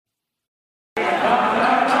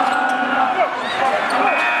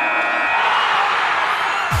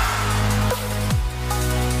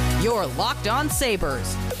On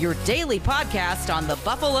Sabres, your daily podcast on the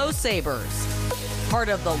Buffalo Sabres. Part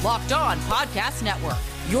of the Locked On Podcast Network,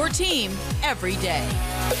 your team every day.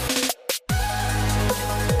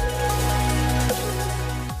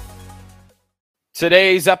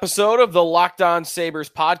 Today's episode of the Locked On Sabres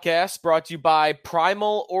podcast brought to you by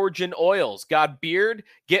Primal Origin Oils. Got beard?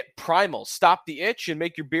 Get Primal. Stop the itch and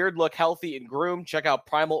make your beard look healthy and groomed. Check out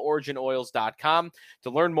primaloriginoils.com to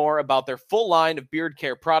learn more about their full line of beard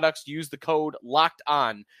care products. Use the code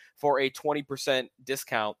LOCKEDON for a 20%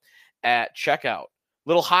 discount at checkout.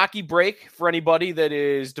 Little hockey break for anybody that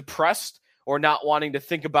is depressed or not wanting to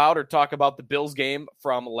think about or talk about the Bills game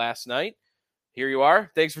from last night. Here you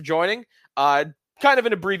are. Thanks for joining. Kind of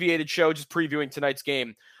an abbreviated show, just previewing tonight's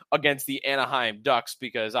game against the Anaheim Ducks,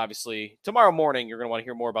 because obviously tomorrow morning you're going to want to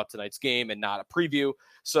hear more about tonight's game and not a preview.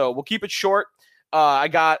 So we'll keep it short. I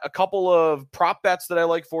got a couple of prop bets that I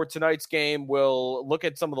like for tonight's game. We'll look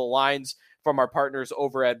at some of the lines from our partners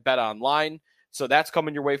over at Bet Online. So that's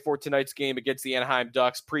coming your way for tonight's game against the Anaheim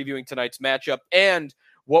Ducks, previewing tonight's matchup and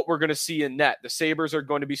what we're going to see in net. The Sabres are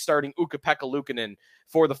going to be starting Ukko-Pekka Luukkonen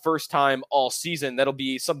for the first time all season. That'll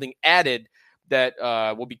be something added that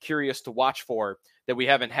we'll be curious to watch for that we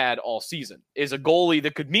haven't had all season. Is a goalie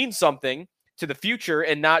that could mean something to the future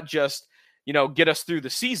and not just, get us through the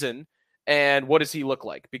season. And what does he look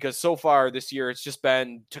like? Because so far this year, it's just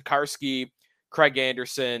been Tokarski, Craig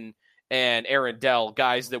Anderson, and Aaron Dell,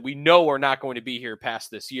 guys that we know are not going to be here past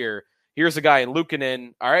this year. Here's a guy in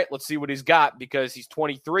Luukkonen. All right, let's see what he's got, because he's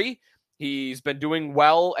 23. He's been doing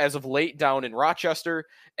well as of late down in Rochester,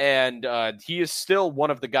 and he is still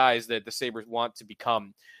one of the guys that the Sabres want to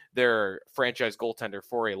become their franchise goaltender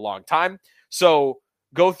for a long time. So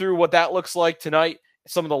go through what that looks like tonight,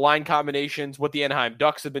 some of the line combinations, what the Anaheim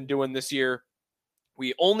Ducks have been doing this year.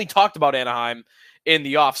 We only talked about Anaheim in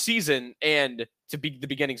the offseason and to be the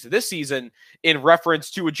beginnings of this season in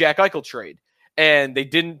reference to a Jack Eichel trade, and they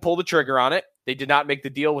didn't pull the trigger on it. They did not make the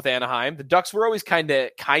deal with Anaheim. The Ducks were always kind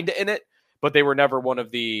of in it, but they were never one of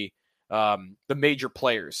the major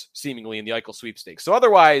players, seemingly, in the Eichel sweepstakes. So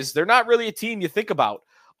otherwise, they're not really a team you think about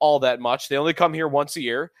all that much. They only come here once a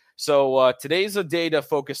year. So today's a day to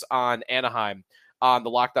focus on Anaheim on the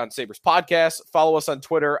Locked On Sabres podcast. Follow us on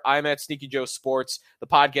Twitter. I'm at Sneaky Joe Sports. The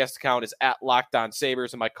podcast account is at Locked On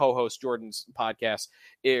Sabres, and my co-host Jordan's podcast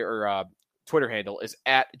Twitter handle is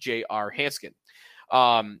at JR Hanskin.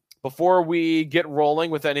 Before we get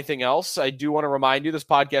rolling with anything else, I do want to remind you this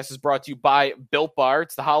podcast is brought to you by Built Bar.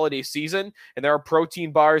 It's the holiday season, and there are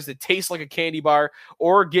protein bars that taste like a candy bar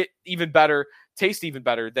or taste even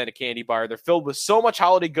better than a candy bar. They're filled with so much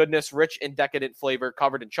holiday goodness, rich and decadent flavor,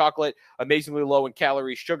 covered in chocolate, amazingly low in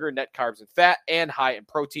calories, sugar, net carbs, and fat, and high in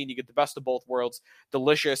protein. You get the best of both worlds,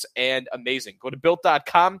 delicious and amazing. Go to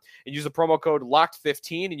Built.com and use the promo code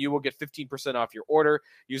LOCKED15, and you will get 15% off your order.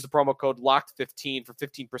 Use the promo code LOCKED15 for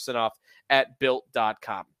 15% off at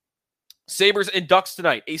Built.com. Sabres and Ducks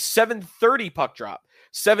tonight, a 7:30 puck drop.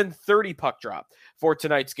 7:30 puck drop for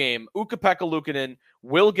tonight's game. Ukko-Pekka Luukkonen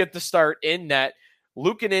will get the start in net.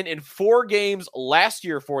 Luukkonen in 4 games last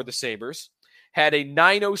year for the Sabres had a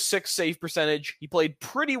 .906 save percentage. He played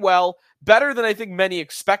pretty well, better than I think many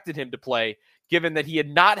expected him to play, given that he had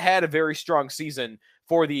not had a very strong season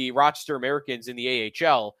for the Rochester Americans in the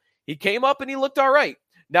AHL. He came up and he looked all right.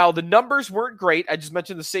 Now, the numbers weren't great. I just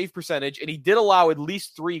mentioned the save percentage, and he did allow at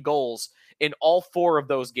least 3 goals in all 4 of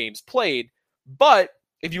those games played. But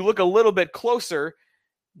if you look a little bit closer,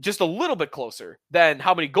 just a little bit closer than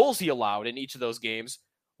how many goals he allowed in each of those games,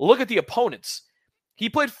 look at the opponents. He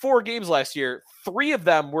played 4 games last year. 3 of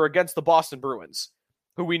them were against the Boston Bruins,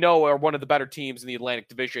 who we know are one of the better teams in the Atlantic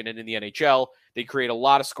Division and in the NHL. They create a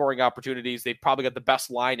lot of scoring opportunities. They've probably got the best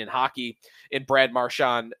line in hockey in Brad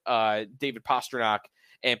Marchand, David Pastrnak,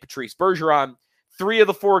 and Patrice Bergeron. 3 of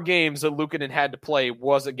the 4 games that Luukkonen had to play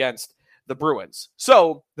was against the Bruins.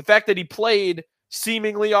 So the fact that he played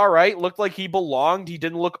seemingly all right, looked like he belonged. He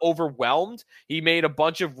didn't look overwhelmed. He made a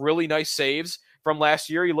bunch of really nice saves from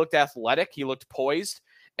last year. He looked athletic. He looked poised.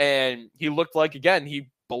 And he looked like, again,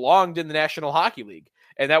 he belonged in the National Hockey League.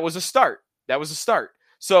 And that was a start.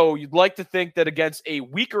 So you'd like to think that against a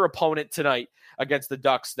weaker opponent tonight against the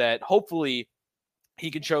Ducks, that hopefully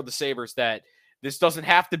he can show the Sabres that this doesn't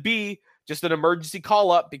have to be just an emergency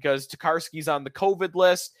call-up, because Tokarski's on the COVID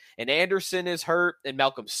list, and Anderson is hurt, and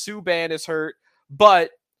Malcolm Subban is hurt. But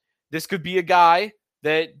this could be a guy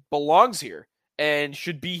that belongs here and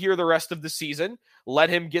should be here the rest of the season. Let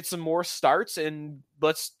him get some more starts, and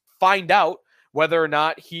let's find out whether or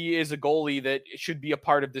not he is a goalie that should be a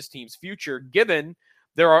part of this team's future, given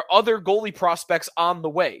there are other goalie prospects on the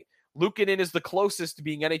way. Luukkonen is the closest to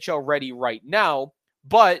being NHL ready right now,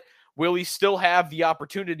 but will he still have the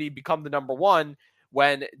opportunity to become the number one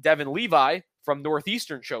when Devin Levi from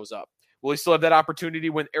Northeastern shows up? Will he still have that opportunity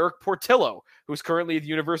when Eric Portillo, who's currently at the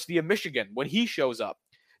University of Michigan, when he shows up?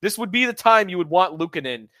 This would be the time you would want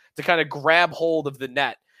Luukkonen to kind of grab hold of the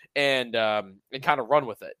net and kind of run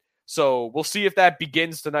with it. So we'll see if that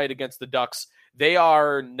begins tonight against the Ducks. They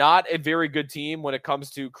are not a very good team when it comes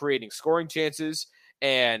to creating scoring chances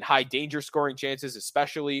and high danger scoring chances,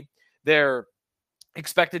 especially. Their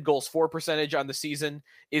expected goals for percentage on the season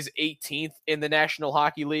is 18th in the National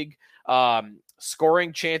Hockey League.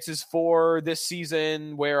 Scoring chances for this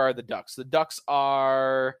season, where are the Ducks? The Ducks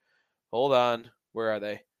are, hold on, where are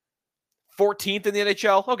they? 14th in the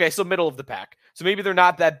NHL. Okay, so middle of the pack. So maybe they're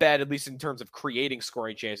not that bad, at least in terms of creating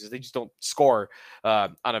scoring chances. They just don't score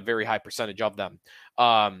on a very high percentage of them.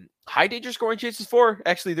 High danger scoring chances for,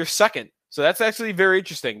 actually, they're second. So that's actually very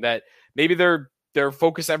interesting that maybe they're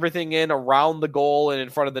focus everything in around the goal and in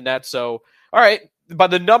front of the net. So, all right, by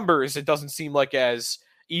the numbers, it doesn't seem like as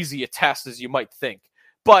easy a test as you might think.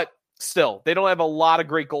 But still, they don't have a lot of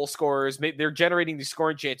great goal scorers. They're generating these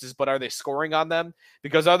scoring chances, but are they scoring on them?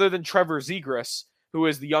 Because other than Trevor Zegras, who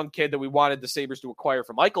is the young kid that we wanted the Sabres to acquire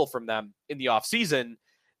from Eichel from them in the offseason,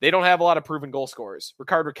 they don't have a lot of proven goal scorers.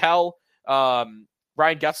 Rickard Rakell,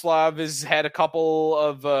 Ryan Getzlaf has had a couple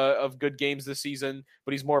of good games this season,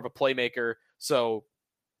 but he's more of a playmaker. So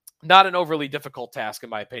not an overly difficult task, in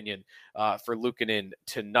my opinion, for Luukkonen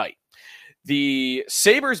tonight. The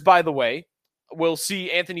Sabres, by the way, will see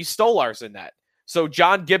Anthony Stolarz in that. So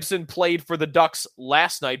John Gibson played for the Ducks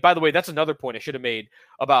last night. By the way, that's another point I should have made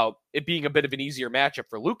about it being a bit of an easier matchup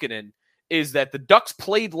for Luukkonen, is that the Ducks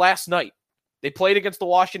played last night. They played against the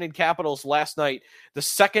Washington Capitals last night, the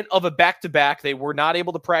second of a back-to-back. They were not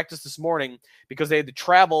able to practice this morning because they had to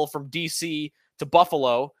travel from D.C. to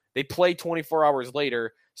Buffalo. They play 24 hours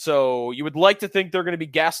later. So you would like to think they're going to be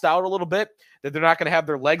gassed out a little bit, that they're not going to have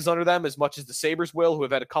their legs under them as much as the Sabres will, who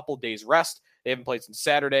have had a couple days rest. They haven't played since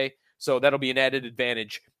Saturday. So that'll be an added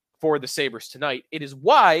advantage for the Sabres tonight. It is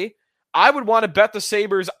why I would want to bet the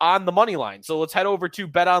Sabres on the money line. So let's head over to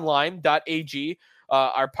betonline.ag,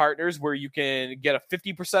 our partners, where you can get a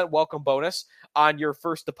 50% welcome bonus on your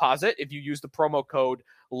first deposit if you use the promo code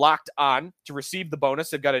Locked On to receive the bonus.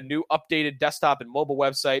 They've got a new updated desktop and mobile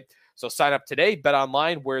website. So sign up today, bet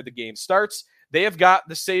online where the game starts. They have got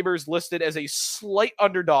the Sabres listed as a slight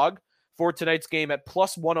underdog for tonight's game at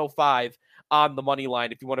plus 105 on the money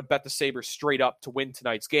line if you want to bet the Sabres straight up to win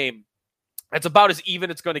tonight's game. That's about as even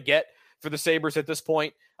it's going to get for the Sabres at this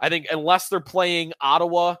point. I think unless they're playing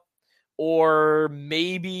Ottawa or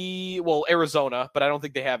maybe, Arizona, but I don't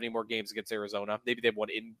think they have any more games against Arizona. Maybe they have one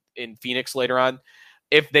in Phoenix later on.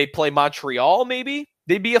 If they play Montreal, maybe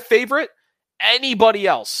they'd be a favorite. Anybody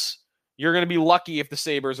else, you're going to be lucky if the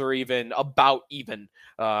Sabres are even about even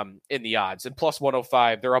in the odds. And plus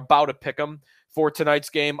 105, they're about to pick them for tonight's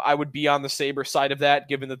game. I would be on the Sabres side of that,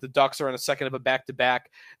 given that the Ducks are on a second of a back-to-back,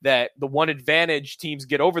 that the one advantage teams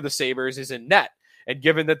get over the Sabres is in net. And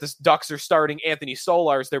given that the Ducks are starting Anthony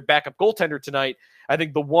Stolarz, their backup goaltender tonight, I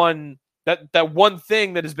think the one that one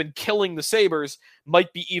thing that has been killing the Sabres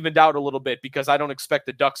might be evened out a little bit, because I don't expect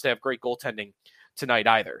the Ducks to have great goaltending tonight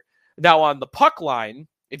either. Now on the puck line,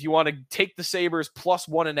 if you want to take the Sabres plus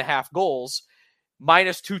 1.5 goals,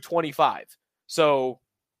 minus 225. So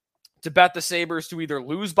to bet the Sabres to either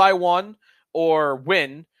lose by one or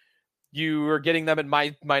win, you are getting them at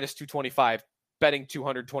minus 225, betting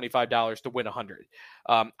 $225 to win 100.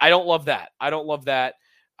 I don't love that.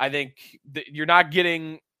 I think you're not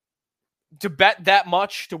getting to bet that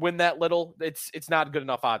much to win that little. It's not good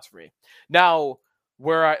enough odds for me. Now,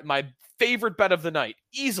 my favorite bet of the night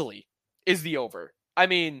easily is the over. I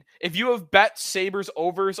mean, if you have bet Sabres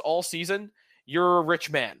overs all season, you're a rich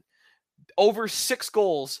man. Over 6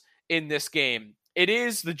 goals in this game.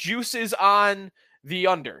 The juice is on the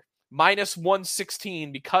under. Minus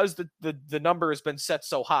 116 because the number has been set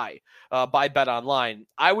so high by BetOnline.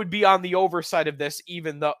 I would be on the over side of this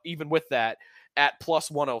even with that at plus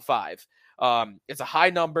 105. It's a high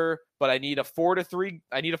number, but I need a 4-3.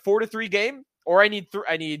 I need a 4-3 game, or I need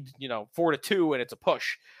 4-2, and it's a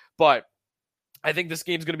push. But I think this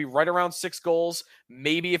game's going to be right around 6 goals.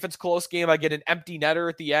 Maybe if it's a close game, I get an empty netter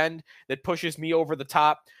at the end that pushes me over the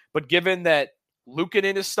top. But given that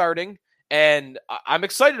Luukkonen is starting, and I'm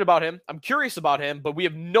excited about him, I'm curious about him, but we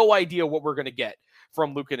have no idea what we're going to get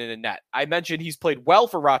from Luukkonen in net. I mentioned he's played well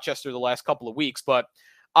for Rochester the last couple of weeks, but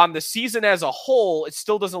on the season as a whole, it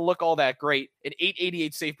still doesn't look all that great. An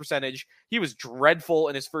 .888 save percentage. He was dreadful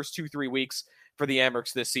in his first 2-3 weeks for the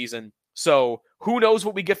Amerks this season. So who knows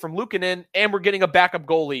what we get from Luukkonen, and we're getting a backup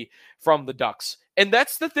goalie from the Ducks. And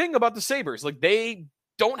that's the thing about the Sabres. Like, they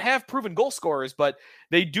don't have proven goal scorers, but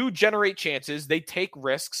they do generate chances. They take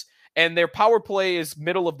risks, and their power play is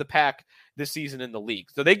middle of the pack this season in the league.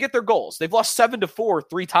 So they get their goals. They've lost 7-4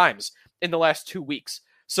 3 times in the last 2 weeks.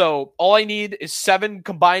 So all I need is 7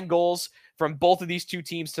 combined goals from both of these two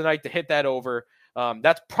teams tonight to hit that over.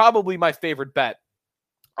 That's probably my favorite bet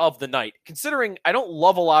of the night, considering I don't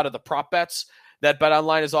love a lot of the prop bets that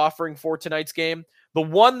BetOnline is offering for tonight's game. The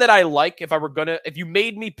one that I like, if you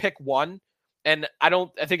made me pick one, and I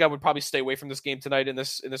think I would probably stay away from this game tonight in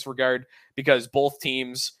this regard, because both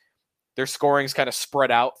teams, their scoring is kind of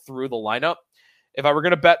spread out through the lineup. If I were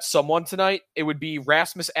going to bet someone tonight, it would be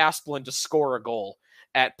Rasmus Asplund to score a goal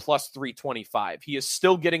at plus 325. He is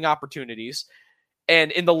still getting opportunities.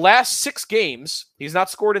 And in the last 6 games, he's not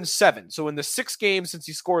scored in 7. So in the 6 games since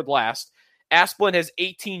he scored last, Asplund has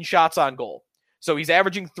 18 shots on goal. So he's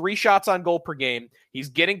averaging 3 shots on goal per game. He's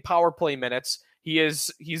getting power play minutes.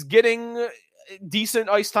 He's getting decent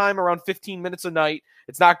ice time, around 15 minutes a night.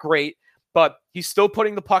 It's not great, but he's still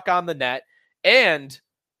putting the puck on the net. And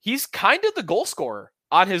he's kind of the goal scorer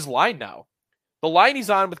on his line now. The line he's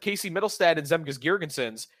on with Casey Mittelstadt and Zemgus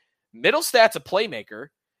Girgensons, Mittelstadt's a playmaker,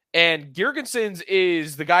 and Girgensons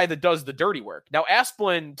is the guy that does the dirty work. Now,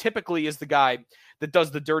 Asplund typically is the guy that does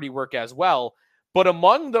the dirty work as well, but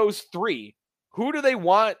among those 3, who do they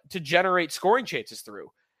want to generate scoring chances through?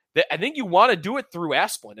 I think you want to do it through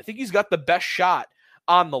Asplund. I think he's got the best shot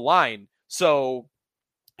on the line, so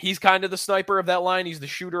he's kind of the sniper of that line. He's the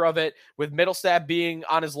shooter of it, with Mittelstadt being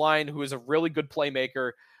on his line, who is a really good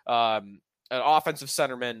playmaker, an offensive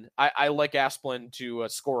centerman. I like Asplund to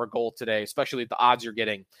score a goal today, especially at the odds you're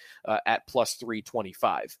getting at plus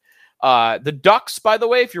 325. The Ducks, by the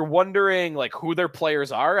way, if you're wondering like who their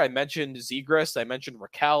players are, I mentioned Zegras, I mentioned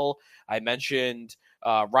Raquel, I mentioned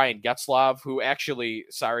Ryan Getzlaf,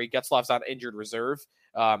 Getzlaf's on injured reserve.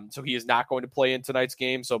 So he is not going to play in tonight's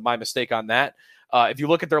game. So my mistake on that. If you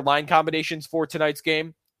look at their line combinations for tonight's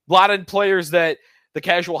game, a lot of players that the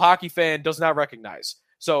casual hockey fan does not recognize.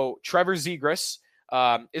 So Trevor Zegras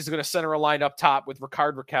is going to center a line up top with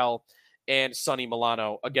Rickard Rakell and Sonny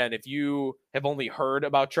Milano. Again, if you have only heard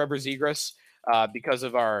about Trevor Zegras because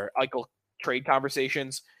of our Eichel trade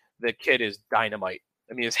conversations, the kid is dynamite.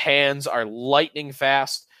 I mean, his hands are lightning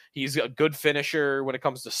fast. He's a good finisher when it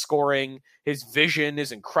comes to scoring. His vision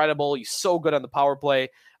is incredible. He's so good on the power play.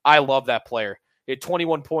 I love that player. He had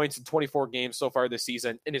 21 points in 24 games so far this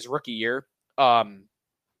season in his rookie year.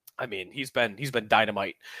 I mean, he's been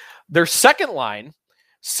dynamite. Their second line,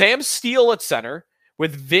 Sam Steele at center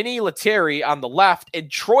with Vinny Lettieri on the left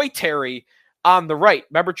and Troy Terry on the right.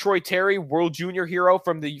 Remember Troy Terry, World Junior hero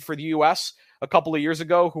for the U.S. a couple of years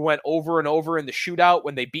ago, who went over and over in the shootout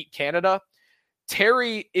when they beat Canada?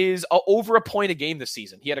 Terry is over a point a game this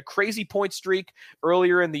season. He had a crazy point streak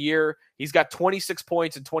earlier in the year. He's got 26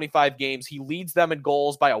 points in 25 games. He leads them in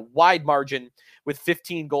goals by a wide margin with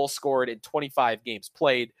 15 goals scored in 25 games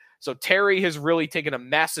played. So Terry has really taken a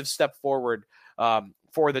massive step forward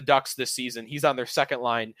for the Ducks this season. He's on their second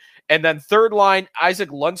line. And then third line, Isaac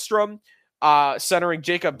Lundstrom, centering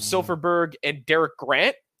Jacob Silfverberg and Derek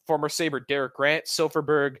Grant. Former Sabre Derek Grant.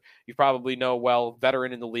 Silfverberg, you probably know well,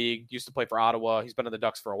 veteran in the league, used to play for Ottawa. He's been in the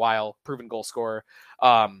Ducks for a while, proven goal scorer.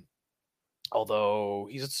 Although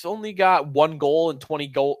he's only got 1 goal in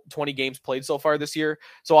 20 games played so far this year.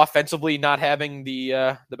 So offensively, not having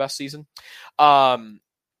the best season.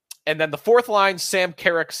 And then the fourth line, Sam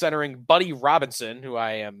Carrick centering Buddy Robinson, who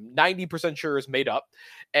I am 90% sure is made up,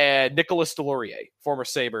 and Nicolas Deslauriers, former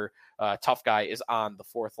Sabre tough guy, is on the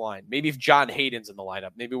fourth line. Maybe if John Hayden's in the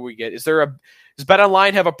lineup, maybe we get. Does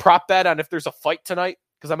BetOnline have a prop bet on if there's a fight tonight?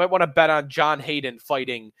 Because I might want to bet on John Hayden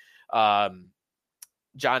fighting Nick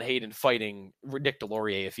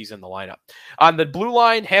Deslauriers if he's in the lineup. On the blue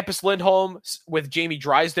line, Hampus Lindholm with Jamie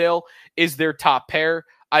Drysdale is their top pair.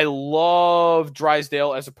 I love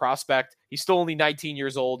Drysdale as a prospect. He's still only 19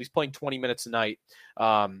 years old. He's playing 20 minutes a night.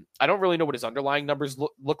 I don't really know what his underlying numbers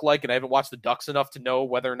look like, and I haven't watched the Ducks enough to know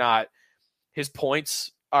whether or not his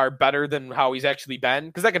points are better than how he's actually been,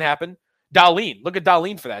 because that can happen. Dahlin, look at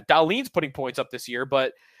Dahlin for that. Dahlin's putting points up this year,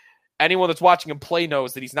 but anyone that's watching him play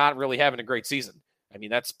knows that he's not really having a great season. I mean,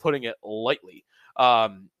 that's putting it lightly.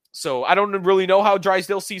 So I don't really know how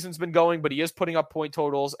Drysdale's season's been going, but he is putting up point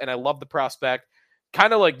totals, and I love the prospect.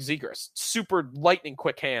 Kind of like Zegras, super lightning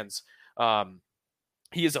quick hands.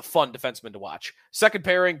 He is a fun defenseman to watch. Second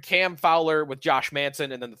pairing, Cam Fowler with Josh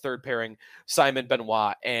Manson, and then the third pairing, Simon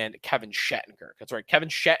Benoit and Kevin Shattenkirk. That's right, Kevin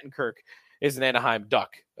Shattenkirk is an Anaheim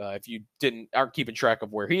Duck. If you aren't keeping track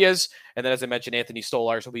of where he is. And then, as I mentioned, Anthony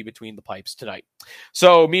Stolarz will be between the pipes tonight.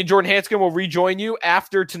 So me and Jordan Hanscom will rejoin you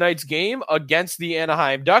after tonight's game against the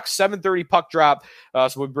Anaheim Ducks. 7:30 puck drop. So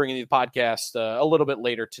we'll be bringing you the podcast a little bit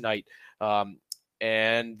later tonight.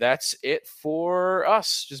 And that's it for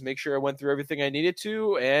us. Just make sure I went through everything I needed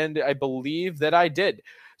to, and I believe that I did.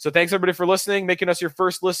 So thanks, everybody, for listening, making us your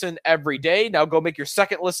first listen every day. Now go make your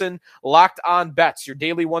second listen Locked On Bets, your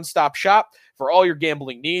daily one-stop shop for all your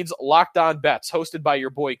gambling needs. Locked On Bets, hosted by your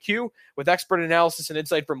boy Q, with expert analysis and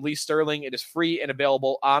insight from Lee Sterling. It is free and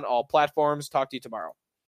available on all platforms. Talk to you tomorrow.